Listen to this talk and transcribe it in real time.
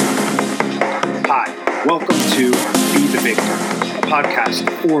Welcome to Be the Victor, a podcast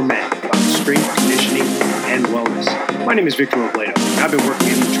for men about strength, conditioning, and wellness. My name is Victor Robledo, and I've been working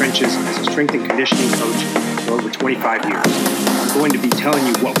in the trenches as a strength and conditioning coach for over 25 years. I'm going to be telling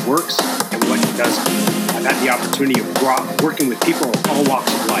you what works and what doesn't. I've had the opportunity of working with people of all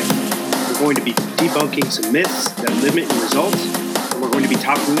walks of life. We're going to be debunking some myths that limit your results, and we're going to be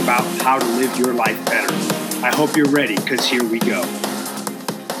talking about how to live your life better. I hope you're ready, because here we go.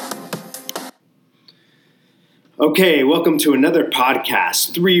 Okay, welcome to another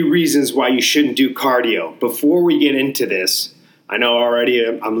podcast, 3 reasons why you shouldn't do cardio. Before we get into this, I know already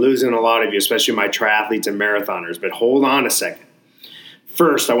I'm losing a lot of you, especially my triathletes and marathoners, but hold on a second.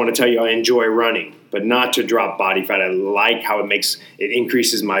 First, I want to tell you I enjoy running, but not to drop body fat. I like how it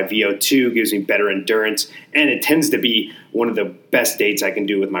increases my VO2, gives me better endurance, and it tends to be one of the best dates I can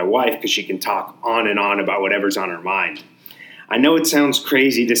do with my wife because she can talk on and on about whatever's on her mind. I know it sounds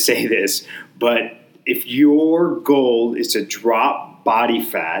crazy to say this, but if your goal is to drop body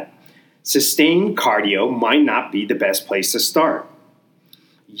fat, sustained cardio might not be the best place to start.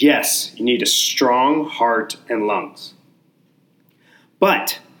 Yes, you need a strong heart and lungs.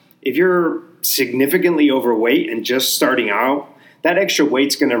 But if you're significantly overweight and just starting out, that extra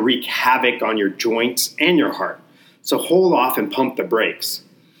weight's going to wreak havoc on your joints and your heart. So hold off and pump the brakes.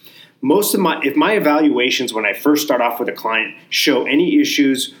 If my evaluations when I first start off with a client show any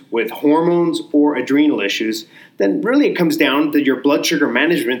issues with hormones or adrenal issues, then really it comes down to your blood sugar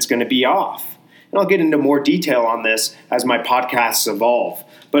management's going to be off. And I'll get into more detail on this as my podcasts evolve.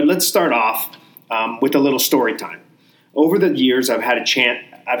 But let's start off with a little story time. Over the years, I've had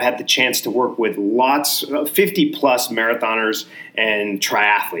the chance to work with 50 plus marathoners and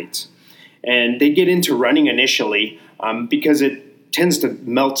triathletes. And they get into running initially because it tends to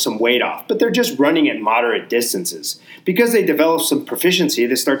melt some weight off, but they're just running at moderate distances. Because they develop some proficiency,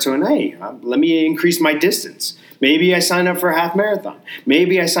 they start saying, hey, let me increase my distance. Maybe I sign up for a half marathon.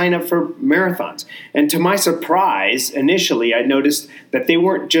 Maybe I sign up for marathons. And to my surprise, initially, I noticed that they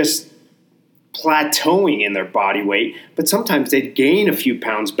weren't just plateauing in their body weight, but sometimes they'd gain a few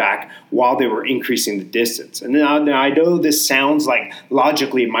pounds back while they were increasing the distance. And now I know this sounds like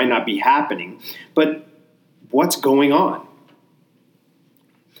logically it might not be happening, but what's going on?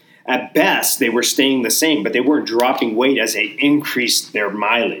 At best, they were staying the same, but they weren't dropping weight as they increased their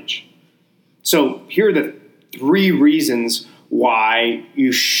mileage. So here are the 3 reasons why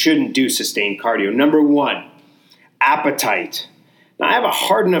you shouldn't do sustained cardio. Number 1, appetite. Now, I have a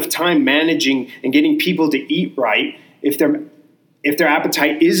hard enough time managing and getting people to eat right if their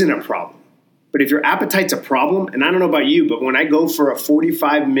appetite isn't a problem. But if your appetite's a problem, and I don't know about you, but when I go for a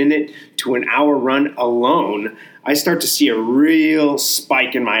 45-minute to an hour run alone, I start to see a real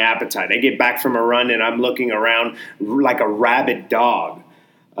spike in my appetite. I get back from a run and I'm looking around like a rabid dog.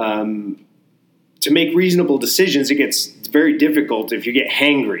 To make reasonable decisions, it gets very difficult if you get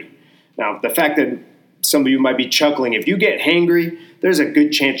hangry. Now, the fact that some of you might be chuckling, if you get hangry, there's a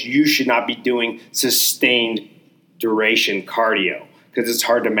good chance you should not be doing sustained duration cardio because it's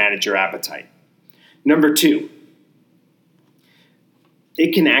hard to manage your appetite. Number 2,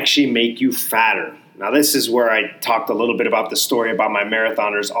 it can actually make you fatter. Now, this is where I talked a little bit about the story about my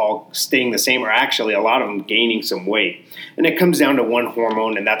marathoners all staying the same, or actually a lot of them gaining some weight. And it comes down to one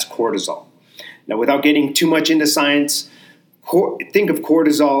hormone, and that's cortisol. Now, without getting too much into science, think of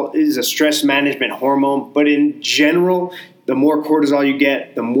cortisol as a stress management hormone, but in general, the more cortisol you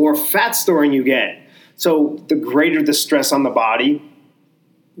get, the more fat storing you get. So the greater the stress on the body,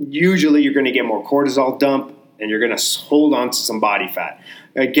 usually you're going to get more cortisol dump and you're going to hold on to some body fat.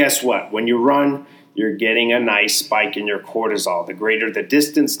 Guess what? When you run, you're getting a nice spike in your cortisol. The greater the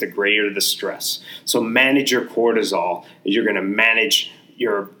distance, the greater the stress. So manage your cortisol as you're going to manage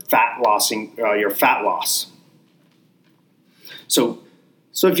your fat loss. So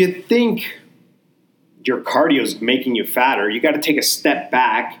if you think your cardio is making you fatter, you got to take a step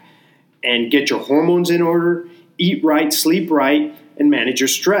back and get your hormones in order, eat right, sleep right, and manage your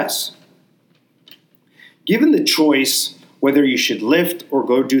stress. Given the choice whether you should lift or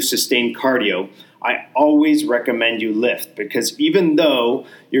go do sustained cardio, I always recommend you lift because even though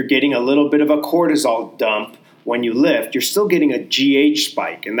you're getting a little bit of a cortisol dump when you lift, you're still getting a GH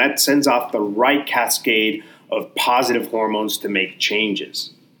spike, and that sends off the right cascade of positive hormones to make changes.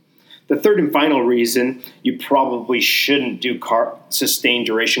 The third and final reason you probably shouldn't do sustained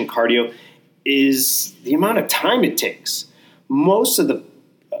duration cardio is the amount of time it takes. Most of the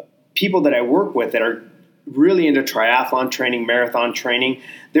people that I work with that are really into triathlon training, marathon training,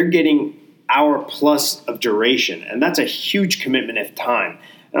 they're getting hour plus of duration, and that's a huge commitment of time.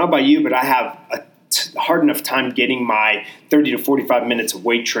 I don't know about you, but I have a hard enough time getting my 30 to 45 minutes of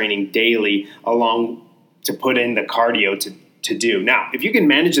weight training daily along to put in the cardio to do. Now, if you can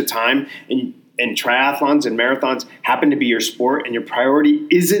manage the time and triathlons and marathons happen to be your sport and your priority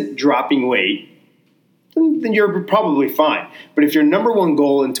isn't dropping weight, then you're probably fine. But if your number one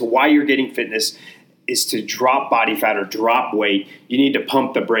goal into why you're getting fitness is to drop body fat or drop weight, you need to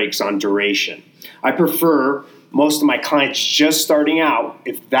pump the brakes on duration. I prefer most of my clients just starting out,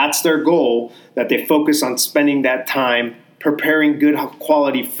 if that's their goal, that they focus on spending that time preparing good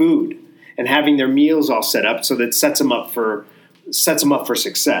quality food and having their meals all set up so that sets them up for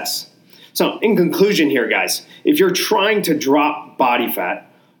success. So in conclusion here, guys, if you're trying to drop body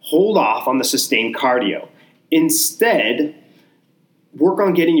fat, hold off on the sustained cardio. Instead, work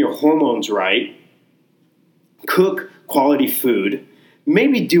on getting your hormones right, cook quality food,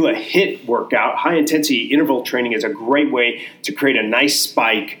 maybe do a HIIT workout. High intensity interval training is a great way to create a nice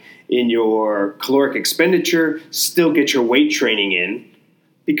spike in your caloric expenditure, still get your weight training in,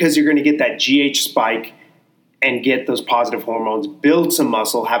 because you're going to get that GH spike and get those positive hormones, build some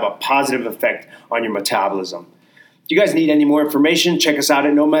muscle, have a positive effect on your metabolism. If you guys need any more information, check us out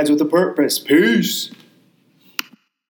at Nomads with a Purpose. Peace.